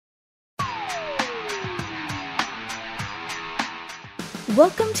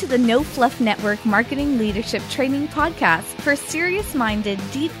Welcome to the No Fluff Network Marketing Leadership Training Podcast for serious-minded,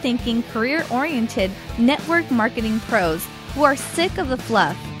 deep-thinking, career-oriented network marketing pros who are sick of the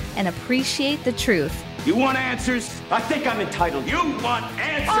fluff and appreciate the truth. You want answers? I think I'm entitled. You want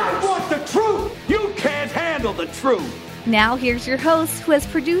answers? I want the truth! You can't handle the truth! Now here's your host who has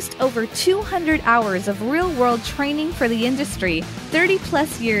produced over 200 hours of real-world training for the industry,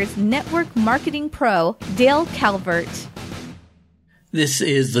 30-plus years network marketing pro, Dale Calvert. This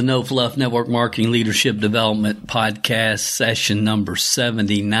is the No Fluff Network Marketing Leadership Development Podcast, session number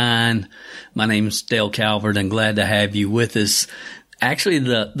 79. My name is Dale Calvert, and glad to have you with us. Actually,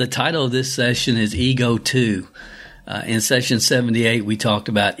 the title of this session is Ego 2. In session 78, we talked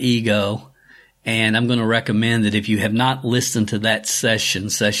about ego, and I'm going to recommend that if you have not listened to that session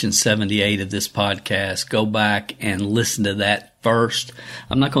 78 of this podcast, go back and listen to that first.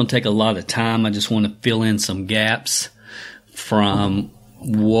 I'm not going to take a lot of time. I just want to fill in some gaps from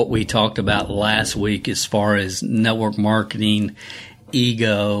what we talked about last week as far as network marketing,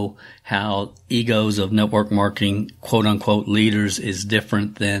 ego, how egos of network marketing, quote unquote, leaders is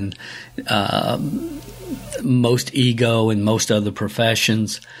different than most ego in most other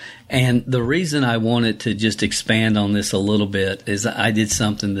professions. And the reason I wanted to just expand on this a little bit is I did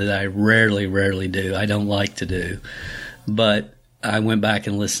something that I rarely do. I don't like to do. But I went back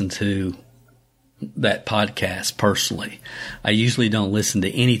and listened to that podcast personally. I usually don't listen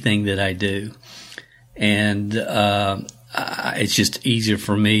to anything that I do. And it's just easier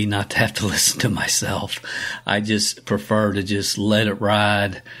for me not to have to listen to myself. I just prefer to just let it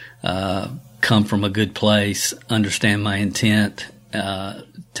ride, come from a good place, understand my intent,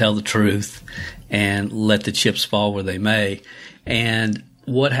 tell the truth, and let the chips fall where they may. And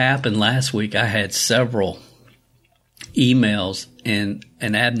what happened last week, I had several emails and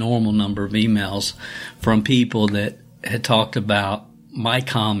an abnormal number of emails from people that had talked about my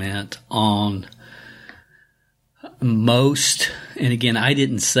comment on most, and again, I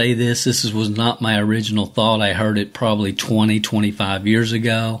didn't say this. This was not my original thought. I heard it probably 20, 25 years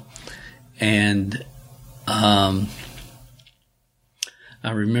ago. And I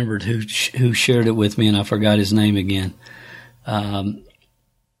remembered who shared it with me, and I forgot his name again. I'll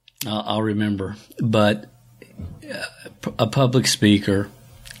remember. But a public speaker,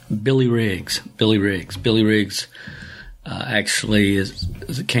 Billy Riggs. Billy Riggs actually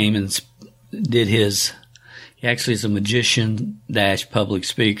came and did his. He actually is a magician / public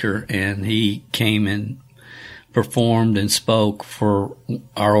speaker, and he came and performed and spoke for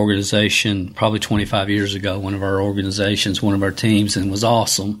our organization probably 25 years ago. One of our organizations, one of our teams, and was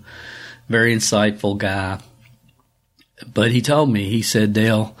awesome. Very insightful guy. But he told me, he said,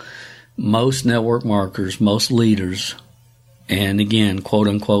 Dale, most network marketers, most leaders, and again, quote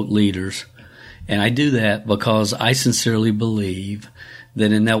unquote leaders, and I do that because I sincerely believe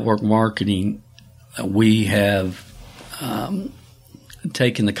that in network marketing, we have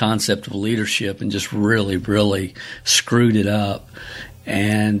taken the concept of leadership and just really screwed it up.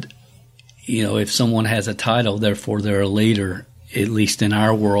 And, you know, if someone has a title, therefore they're a leader, at least in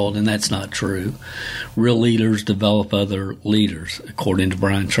our world, and that's not true. Real leaders develop other leaders, according to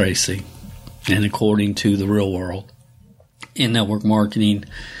Brian Tracy, and according to the real world. In network marketing,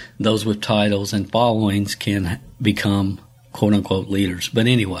 those with titles and followings can become quote-unquote leaders. But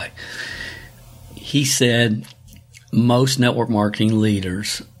anyway, he said most network marketing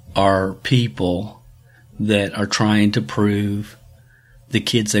leaders are people that are trying to prove the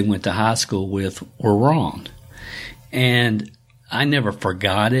kids they went to high school with were wrong. And I never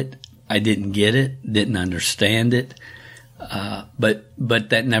forgot it. I didn't get it, didn't understand it. But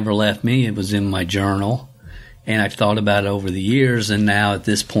that never left me. It was in my journal. And I've thought about it over the years. And now at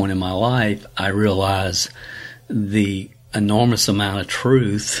this point in my life, I realize the enormous amount of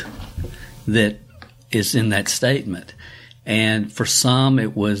truth that is in that statement. And for some,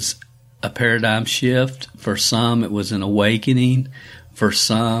 it was a paradigm shift. For some, it was an awakening. For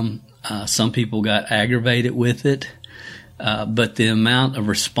some people got aggravated with it. But the amount of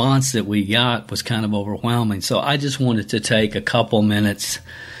response that we got was kind of overwhelming. So I just wanted to take a couple minutes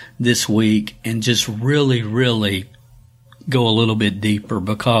this week and just really go a little bit deeper,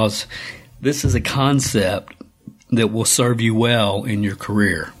 because this is a concept that will serve you well in your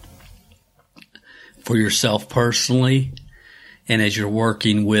career, for yourself personally, and as you're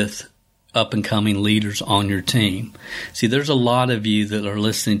working with up-and-coming leaders on your team. See, there's a lot of you that are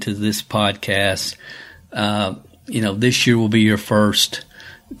listening to this podcast. This year will be your first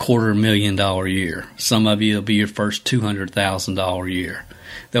 $250,000 year. Some of you, it'll be your first $200,000 year.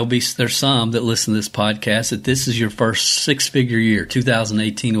 There's some that listen to this podcast that this is your first six-figure year.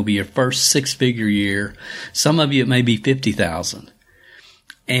 2018 will be your first six-figure year. Some of you, it may be $50,000.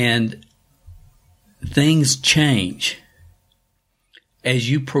 And things change as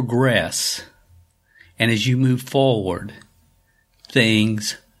you progress and as you move forward.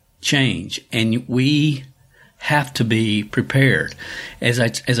 Things change, and we have to be prepared. As I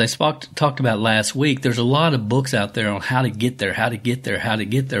talked about last week, there's a lot of books out there on how to get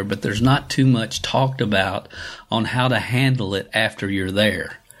there, but there's not too much talked about on how to handle it after you're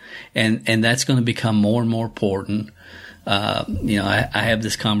there. And that's going to become more and more important. I have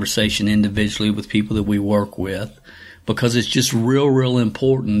this conversation individually with people that we work with, because it's just real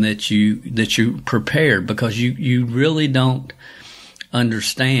important that you prepared, because you really don't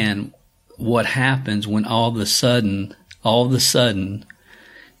understand what happens when all of a sudden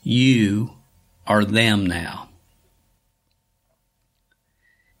you are them now.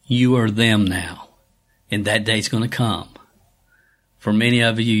 You are them now. And that day's going to come. For many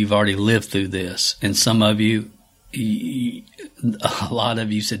of you, you've already lived through this. And some of you, a lot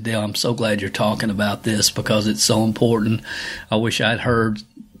of you said, Dale, I'm so glad you're talking about this because it's so important. I wish I'd heard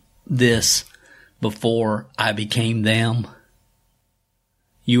this before I became them.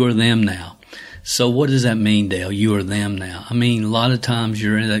 You are them now. So what does that mean, Dale? You are them now. I mean, a lot of times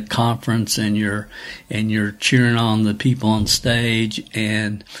you're at a conference and you're cheering on the people on stage,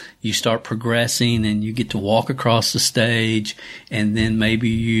 and you start progressing and you get to walk across the stage, and then maybe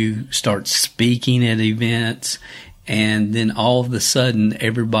you start speaking at events, and then all of a sudden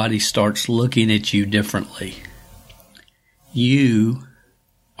everybody starts looking at you differently. You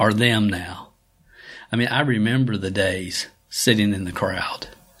are them now. I mean, I remember the days sitting in the crowd.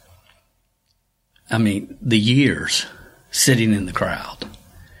 I mean, the years sitting in the crowd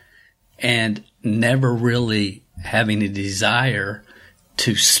and never really having a desire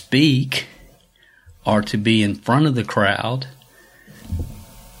to speak or to be in front of the crowd.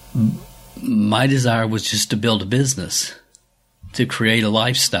 My desire was just to build a business, to create a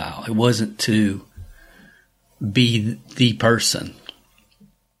lifestyle. It wasn't to be the person.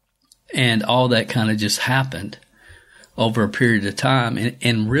 And all that kind of just happened over a period of time.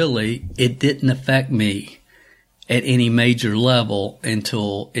 And really, it didn't affect me at any major level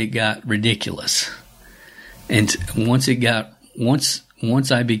until it got ridiculous. And once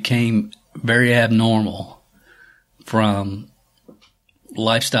I became very abnormal from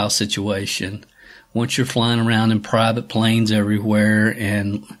lifestyle situation, once you're flying around in private planes everywhere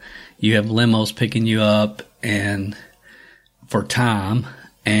and you have limos picking you up and for time,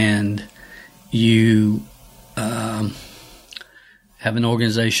 and you have an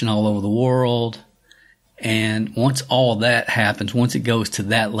organization all over the world, and once all that happens, once it goes to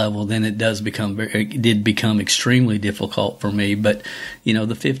that level, then it did become extremely difficult for me. But the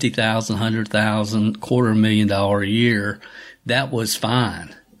 $50,000, $100,000, $250,000 a year, that was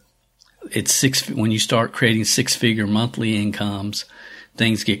fine. When you start creating 6-figure monthly incomes,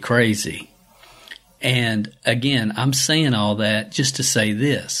 things get crazy. And again, I'm saying all that just to say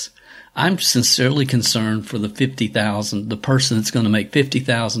this. I'm sincerely concerned for the person that's going to make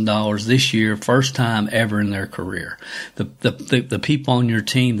 $50,000 this year, first time ever in their career. The people on your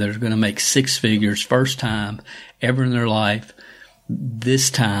team that are going to make 6 figures, first time ever in their life, this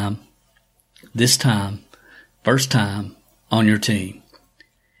time, first time on your team.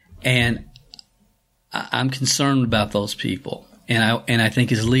 And I'm concerned about those people. And I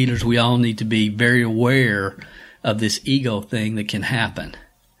think as leaders, we all need to be very aware of this ego thing that can happen.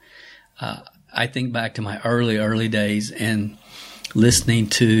 I think back to my early days and listening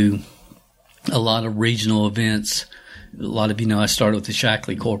to a lot of regional events. A lot of I started with the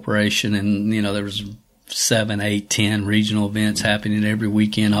Shackley Corporation, and there was 7, 8, 10 regional events happening every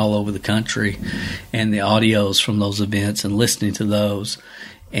weekend all over the country, and the audios from those events and listening to those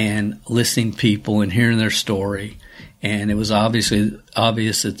and listening to people and hearing their story. And it was obvious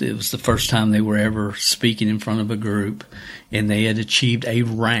that it was the first time they were ever speaking in front of a group, and they had achieved a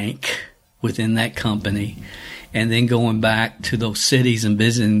rank within that company. And then going back to those cities and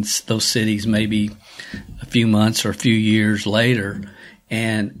visiting those cities maybe a few months or a few years later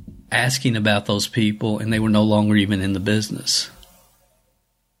and asking about those people, and they were no longer even in the business.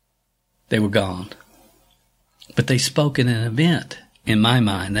 They were gone. But they spoke at an event. In my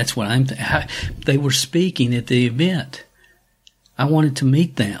mind, that's what they were speaking at the event. I wanted to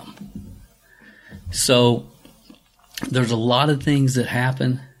meet them. So there's a lot of things that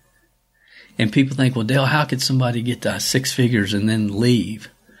happen, and people think, well, Dale, how could somebody get to 6 figures and then leave?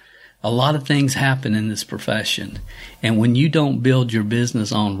 A lot of things happen in this profession, and when you don't build your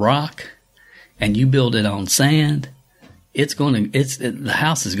business on rock and you build it on sand, the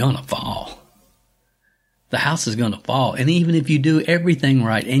house is going to fall. The house is going to fall. And even if you do everything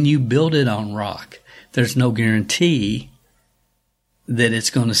right and you build it on rock, there's no guarantee that it's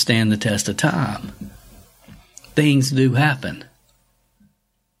going to stand the test of time. Things do happen.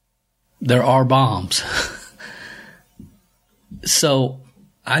 There are bombs. So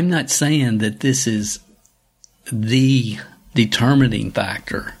I'm not saying that this is the determining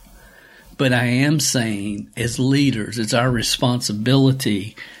factor, but I am saying as leaders, it's our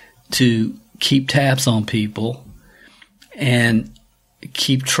responsibility to keep tabs on people and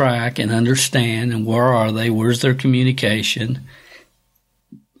keep track and understand, and where are they, where's their communication,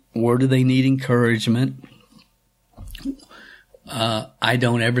 where do they need encouragement. I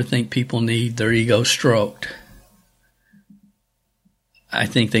don't ever think people need their ego stroked. I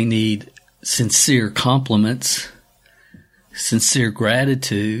think they need sincere compliments, sincere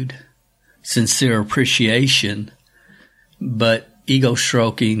gratitude, sincere appreciation, but ego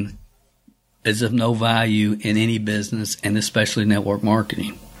stroking is of no value in any business, and especially network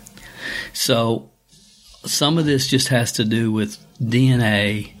marketing. So some of this just has to do with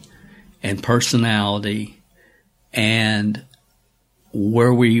DNA and personality and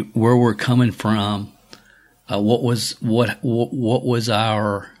where we're coming from. What was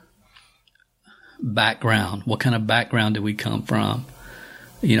our background? What kind of background did we come from?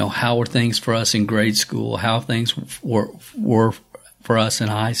 How were things for us in grade school? How things were for us in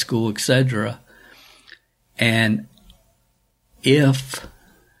high school, etc. And if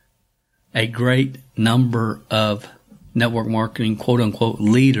a great number of network marketing, quote unquote,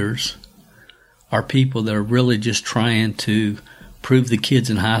 leaders are people that are really just trying to prove the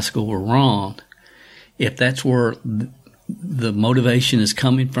kids in high school were wrong, if that's where the motivation is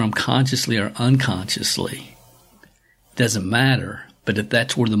coming from, consciously or unconsciously, doesn't matter. But if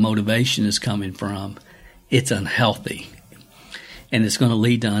that's where the motivation is coming from, it's unhealthy. And it's going to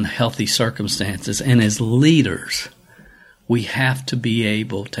lead to unhealthy circumstances. And as leaders, we have to be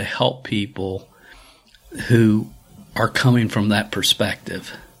able to help people who are coming from that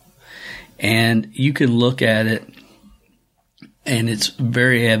perspective. And you can look at it, and it's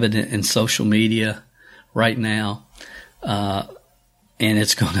very evident in social media right now. And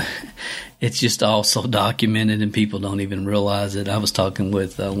it's just all so documented, and people don't even realize it. I was talking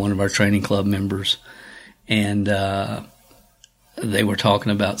with one of our training club members, and they were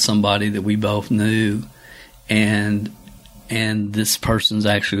talking about somebody that we both knew, and this person's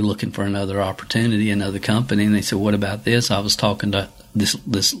actually looking for another opportunity, another company. And they said, "What about this?" I was talking to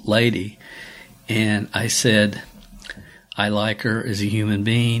this lady, and I said, "I like her as a human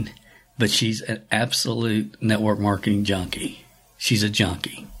being, but she's an absolute network marketing junkie. She's a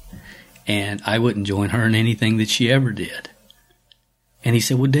junkie. And I wouldn't join her in anything that she ever did." And he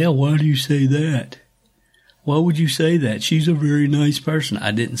said, "Well, Dale, why do you say that? Why would you say that? She's a very nice person."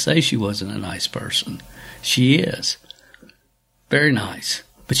 I didn't say she wasn't a nice person. She is. Very nice.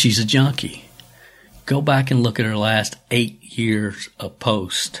 But she's a junkie. Go back and look at her last 8 years of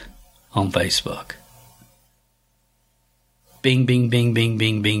posts on Facebook. Bing, bing, bing, bing,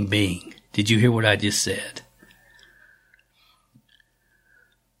 bing, bing, bing. Did you hear what I just said?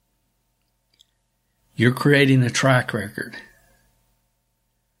 You're creating a track record.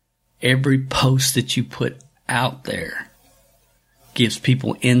 Every post that you put out there gives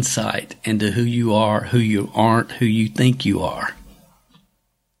people insight into who you are, who you aren't, who you think you are.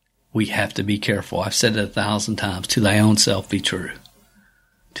 We have to be careful. I've said it 1,000 times. To thy own self be true.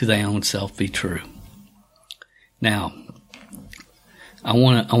 To thy own self be true. Now, I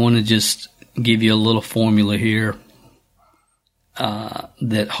want to just give you a little formula here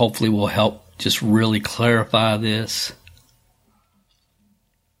that hopefully will help just really clarify this.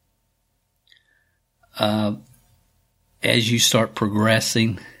 As you start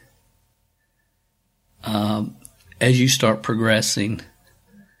progressing,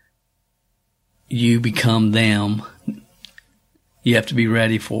 you become them. You have to be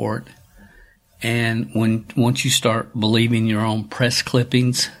ready for it. And once you start believing your own press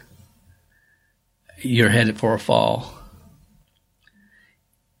clippings, you're headed for a fall.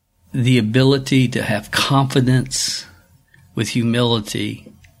 The ability to have confidence with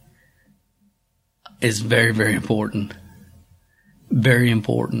humility is very, very important. Very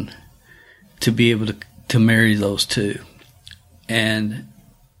important to be able to marry those two. And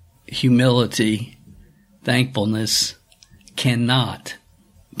humility, thankfulness cannot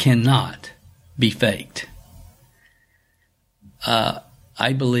be faked.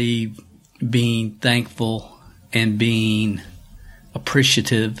 I believe being thankful and being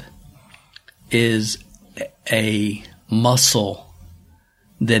appreciative is a muscle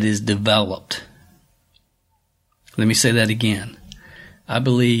that is developed. Let me say that again. I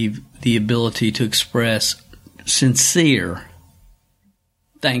believe the ability to express sincere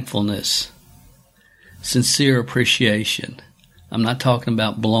thankfulness, sincere appreciation, I'm not talking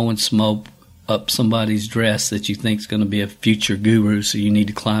about blowing smoke up somebody's dress that you think is going to be a future guru, so you need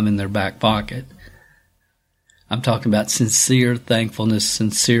to climb in their back pocket. I'm talking about sincere thankfulness,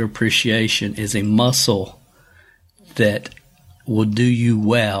 sincere appreciation is a muscle that will do you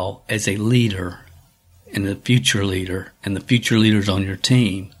well as a leader and a future leader and the future leaders on your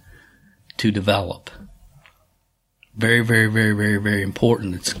team to develop. Very, very, very, very, very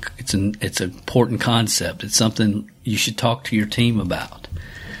important. It's an important concept. It's something you should talk to your team about.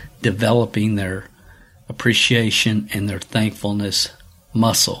 Developing their appreciation and their thankfulness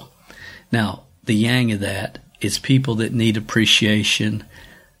muscle. Now, the yang of that is people that need appreciation.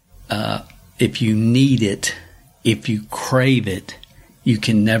 If you need it, if you crave it, you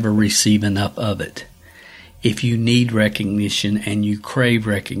can never receive enough of it. If you need recognition and you crave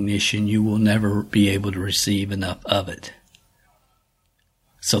recognition, you will never be able to receive enough of it.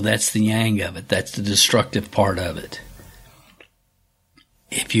 So that's the yang of it. That's the destructive part of it.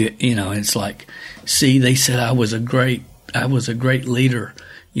 If it's like, see, they said I was a great leader.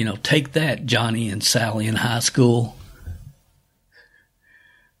 Take that, Johnny and Sally in high school.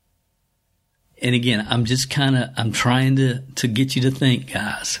 And again, I'm trying to get you to think,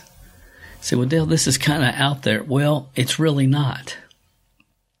 guys. Say, well, Dale, this is kind of out there. Well, it's really not.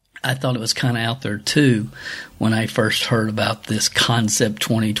 I thought it was kind of out there too when I first heard about this concept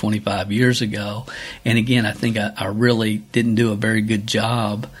 20, 25 years ago. And again, I think I really didn't do a very good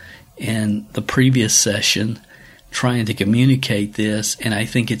job in the previous session trying to communicate this. And I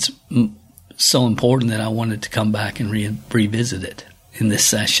think it's so important that I wanted to come back and revisit it in this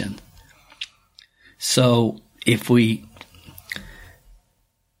session. So if we,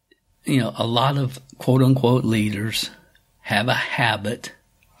 a lot of quote unquote leaders have a habit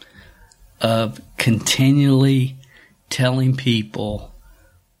of continually telling people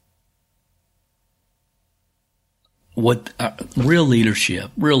what real leadership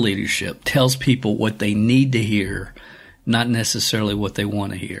tells people what they need to hear, not necessarily what they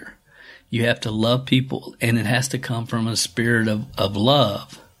want to hear. You have to love people, and it has to come from a spirit of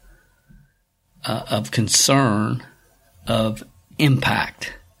love, of concern, of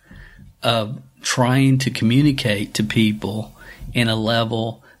impact, of trying to communicate to people in a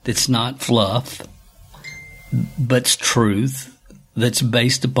level that's not fluff, but's truth, that's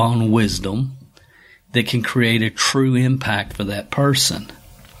based upon wisdom, that can create a true impact for that person.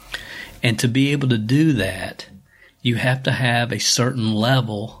 And to be able to do that, you have to have a certain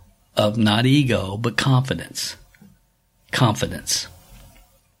level of not ego, but confidence. Confidence.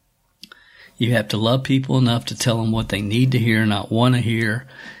 You have to love people enough to tell them what they need to hear, not want to hear,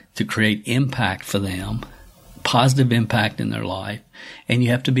 to create impact for them, positive impact in their life. And you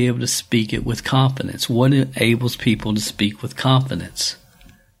have to be able to speak it with confidence. What enables people to speak with confidence?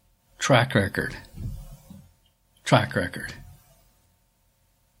 Track record. Track record.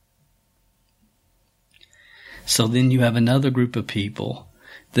 So then you have another group of people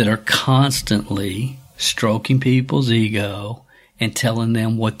that are constantly stroking people's ego and telling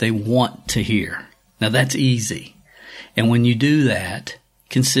them what they want to hear. Now that's easy. And when you do that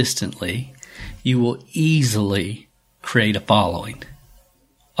consistently, you will easily create a following.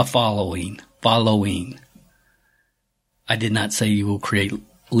 Following. I did not say you will create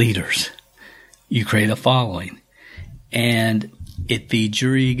leaders. You create a following. And it feeds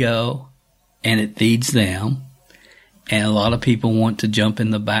your ego, and it feeds them. And a lot of people want to jump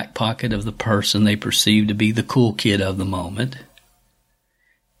in the back pocket of the person they perceive to be the cool kid of the moment.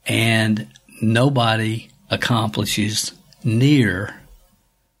 And nobody accomplishes near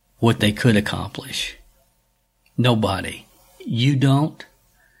what they could accomplish. Nobody. You don't,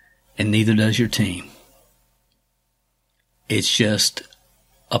 and neither does your team. It's just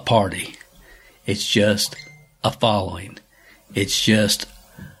a party. It's just a following. It's just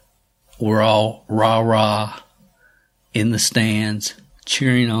we're all rah-rah in the stands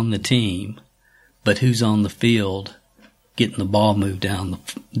cheering on the team, but who's on the field getting the ball moved down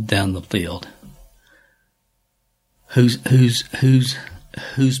the field? Who's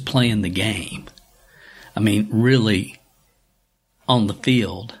playing the game? I mean, really on the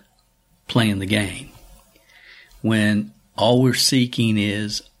field playing the game. When all we're seeking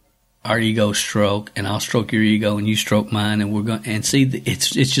is our ego stroke, and I'll stroke your ego and you stroke mine, and we're going and see. It's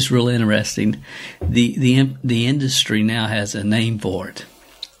just real interesting. The industry now has a name for it.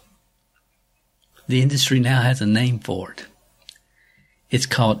 The industry now has a name for it. It's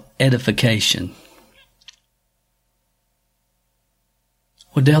called edification.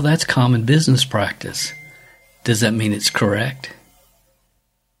 Well, Dale, that's common business practice. Does that mean it's correct?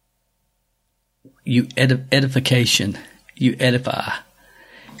 You edification. You edify.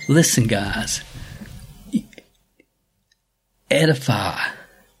 Listen, guys, edify.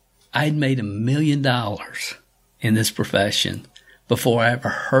 I'd made $1 million in this profession before I ever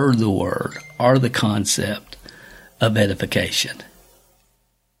heard the word or the concept of edification.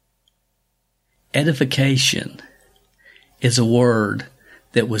 Edification is a word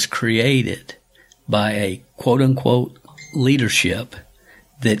that was created by a quote-unquote leadership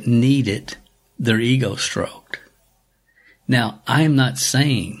that needed their ego stroked. Now, I am not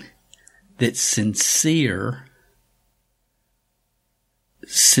saying that sincere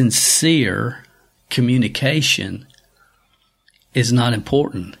communication is not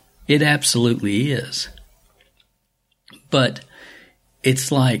important. It absolutely is. But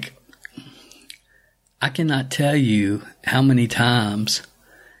it's like, I cannot tell you how many times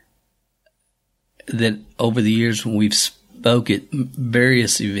that over the years when we've spoke at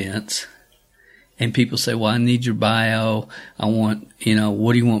various events and people say, well, I need your bio. I want,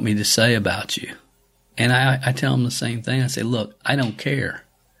 what do you want me to say about you? And I tell them the same thing. I say, look, I don't care.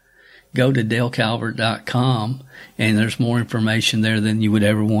 Go to dalecalvert.com and there's more information there than you would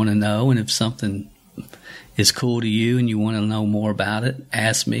ever want to know. And if something is cool to you and you want to know more about it,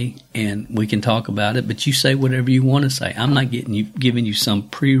 ask me and we can talk about it. But you say whatever you want to say. I'm not giving you some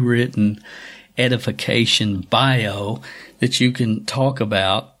pre-written edification bio that you can talk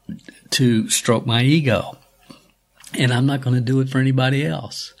about to stroke my ego. And I'm not going to do it for anybody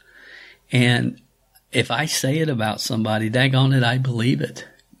else. And if I say it about somebody, daggone it, I believe it.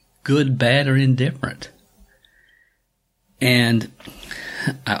 Good, bad, or indifferent. And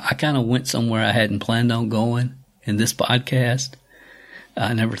I kind of went somewhere I hadn't planned on going in this podcast.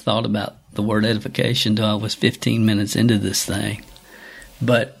 I never thought about the word edification until I was 15 minutes into this thing.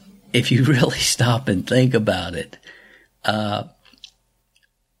 But if you really stop and think about it,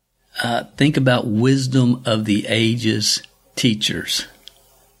 think about wisdom of the ages teachers.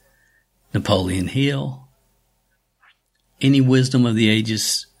 Napoleon Hill, any wisdom of the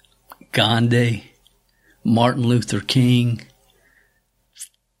ages, Gandhi, Martin Luther King,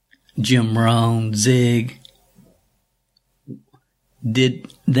 Jim Rohn, Zig.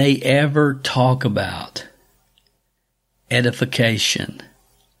 Did they ever talk about edification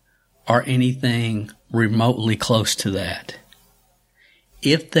or anything remotely close to that?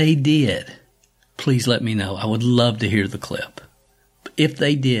 If they did, please let me know. I would love to hear the clip. If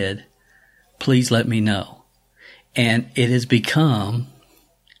they did, please let me know. And it has become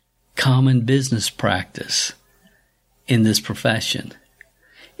common business practice in this profession.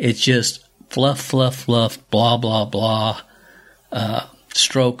 It's just fluff, fluff, fluff, blah, blah, blah,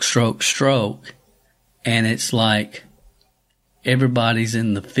 stroke, stroke, stroke. And it's like everybody's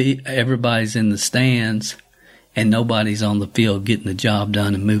in the stands and nobody's on the field getting the job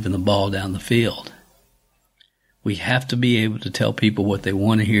done and moving the ball down the field. We have to be able to tell people what they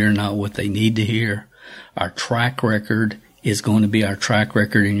want to hear, not what they need to hear. Our track record is going to be our track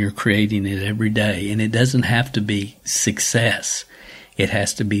record, and you're creating it every day. And it doesn't have to be success. It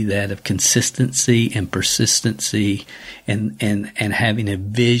has to be that of consistency and persistency and having a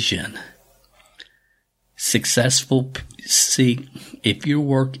vision. Successful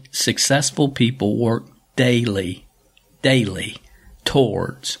people work daily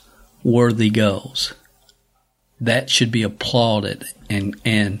towards worthy goals. That should be applauded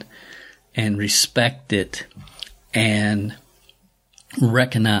and respected and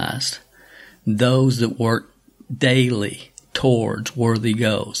recognized. Those that work daily towards worthy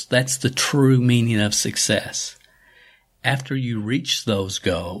goals. That's the true meaning of success. After you reach those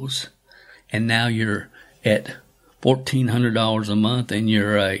goals, and now you're at $1,400 a month and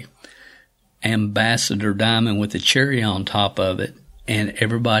you're a ambassador diamond with a cherry on top of it, and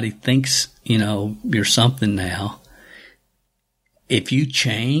everybody thinks, you're something now. If you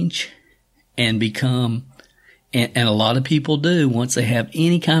change and become, and a lot of people do, once they have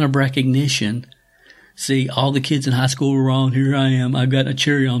any kind of recognition, see, all the kids in high school were wrong, here I am, I got a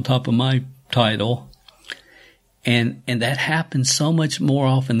cherry on top of my title. And that happens so much more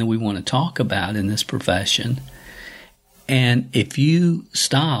often than we want to talk about in this profession. And if you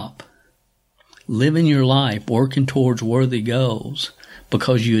stop living your life working towards worthy goals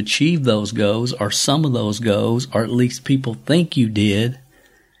because you achieved those goals or some of those goals, or at least people think you did,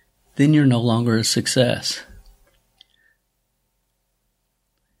 then you're no longer a success.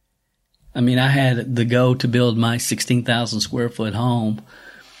 I mean, I had the go to build my 16,000 square foot home,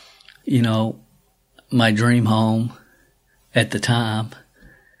 my dream home at the time,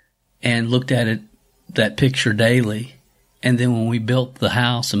 and looked at it, that picture daily. And then when we built the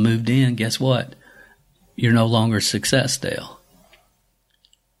house and moved in, guess what? You're no longer a success, Dale.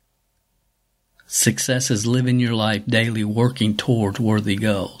 Success is living your life daily working towards worthy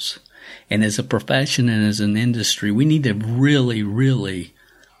goals. And as a profession and as an industry, we need to really, really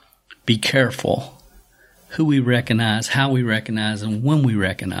be careful who we recognize, how we recognize them, when we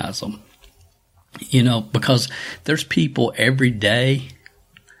recognize them. You know, because there's people every day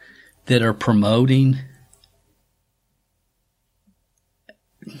that are promoting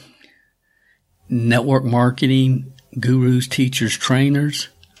network marketing gurus, teachers, trainers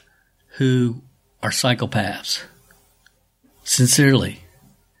who are psychopaths. Sincerely.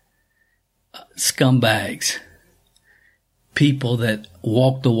 Scumbags. People that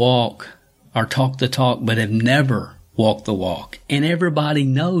walk the walk or talk the talk but have never walked the walk. And everybody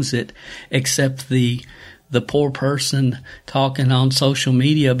knows it except the poor person talking on social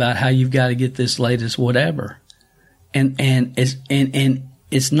media about how you've got to get this latest whatever. And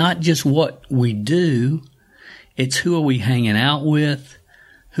it's not just what we do, it's who are we hanging out with,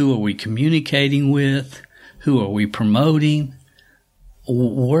 who are we communicating with, who are we promoting,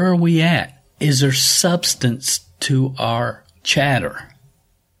 where are we at? Is there substance to our chatter?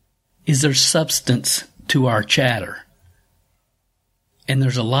 Is there substance to our chatter? And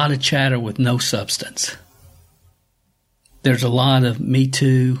there's a lot of chatter with no substance. There's a lot of me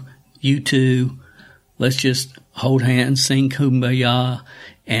too, you too, let's just hold hands, sing kumbaya,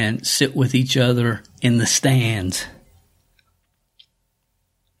 and sit with each other in the stands.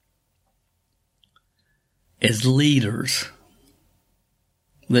 As leaders,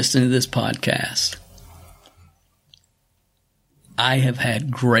 listening to this podcast, I have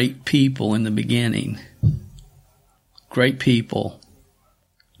had great people in the beginning, great people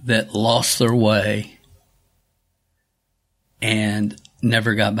that lost their way and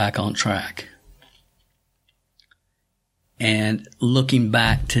never got back on track. And looking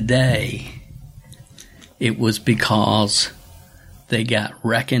back today, it was because they got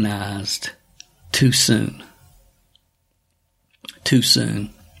recognized too soon. Too soon.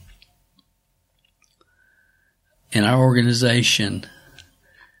 In our organization,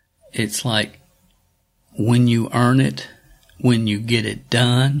 it's like when you earn it, when you get it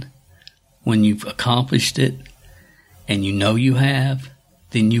done, when you've accomplished it, and you know you have,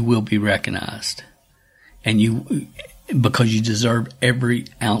 then you will be recognized. And because you deserve every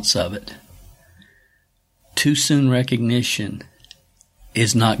ounce of it. Too soon recognition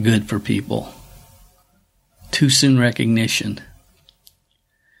is not good for people. Too soon recognition.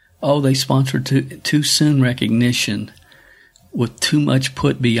 Oh, they sponsored too soon recognition with too much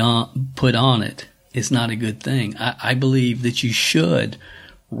put on it is not a good thing. I believe that you should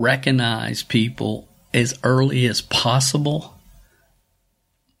recognize people as early as possible.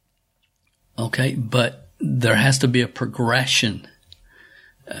 Okay, but there has to be a progression.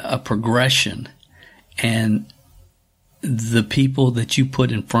 And the people that you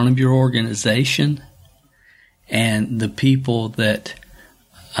put in front of your organization and the people that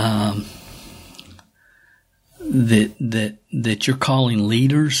that you're calling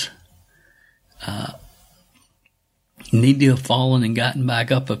leaders need to have fallen and gotten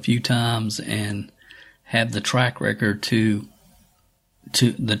back up a few times and have the track record to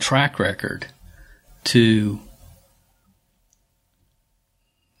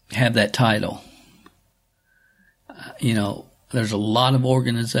have that title. There's a lot of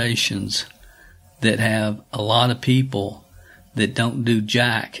organizations that have a lot of people that don't do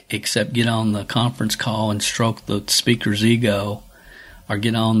jack except get on the conference call and stroke the speaker's ego, or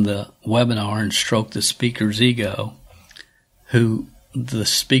get on the webinar and stroke the speaker's ego, who the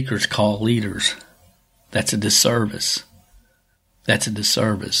speakers call leaders. That's a disservice. That's a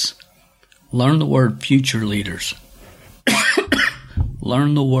disservice. Learn the word future leaders.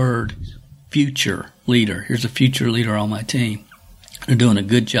 Learn the word future leader. Here's a future leader on my team. They're doing a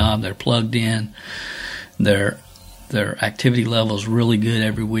good job. They're plugged in. Their activity level is really good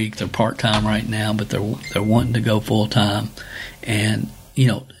every week. They're part-time right now, but they're wanting to go full-time. And,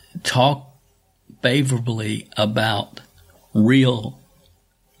 talk favorably about real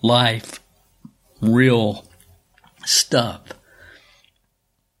life, real stuff.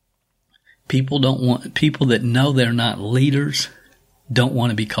 People that know they're not leaders don't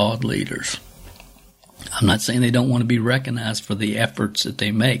want to be called leaders. I'm not saying they don't want to be recognized for the efforts that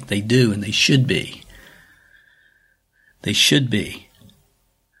they make. They do, and they should be. They should be.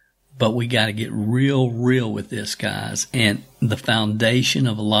 But we got to get real with this, guys. And the foundation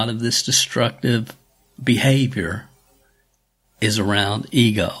of a lot of this destructive behavior is around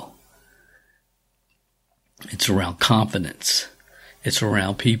ego. It's around confidence. It's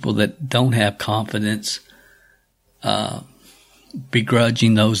around people that don't have confidence,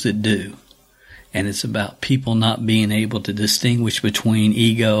 begrudging those that do. And it's about people not being able to distinguish between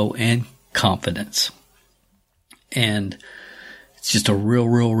ego and confidence. And It's just a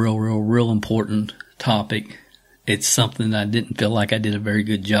real important topic. It's something that I didn't feel like I did a very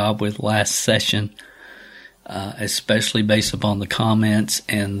good job with last session, especially based upon the comments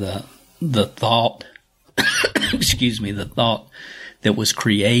and the thought, the thought that was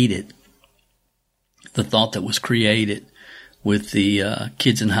created. The thought that was created with the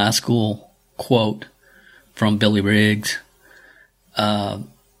kids in high school quote from Billy Riggs.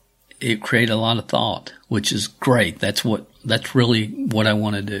 It created a lot of thought, which is great. That's really what I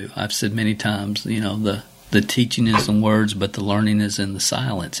want to do. I've said many times, the teaching is in words, but the learning is in the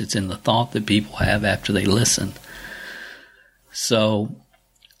silence. It's in the thought that people have after they listen. So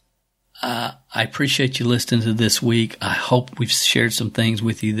I appreciate you listening to this week. I hope we've shared some things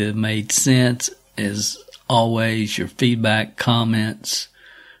with you that have made sense. As always, your feedback, comments,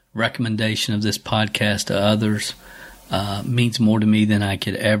 recommendation of this podcast to others means more to me than I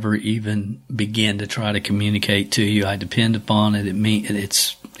could ever even begin to try to communicate to you. I depend upon it.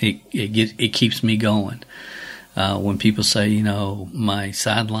 It keeps me going. When people say, my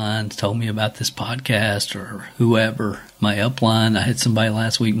sidelines told me about this podcast, or whoever, my upline, I had somebody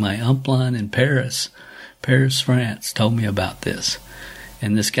last week, my upline in Paris, France, told me about this.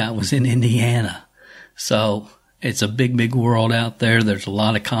 And this guy was in Indiana. So it's a big world out there. There's a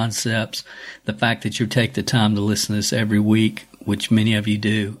lot of concepts. The fact that you take the time to listen to this every week, which many of you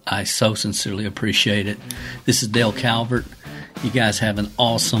do, I so sincerely appreciate it. This is Dale Calvert. You guys have an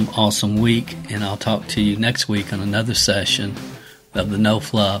awesome week, and I'll talk to you next week on another session of the No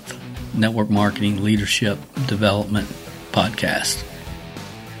Fluff Network Marketing Leadership Development Podcast.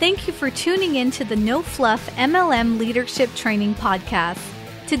 Thank you for tuning in to the No Fluff MLM Leadership Training Podcast.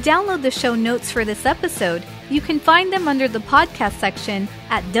 To download the show notes for this episode, you can find them under the podcast section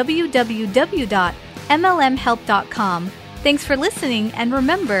at www.mlmhelp.com. Thanks for listening, and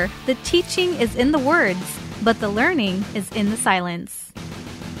remember, the teaching is in the words, but the learning is in the silence.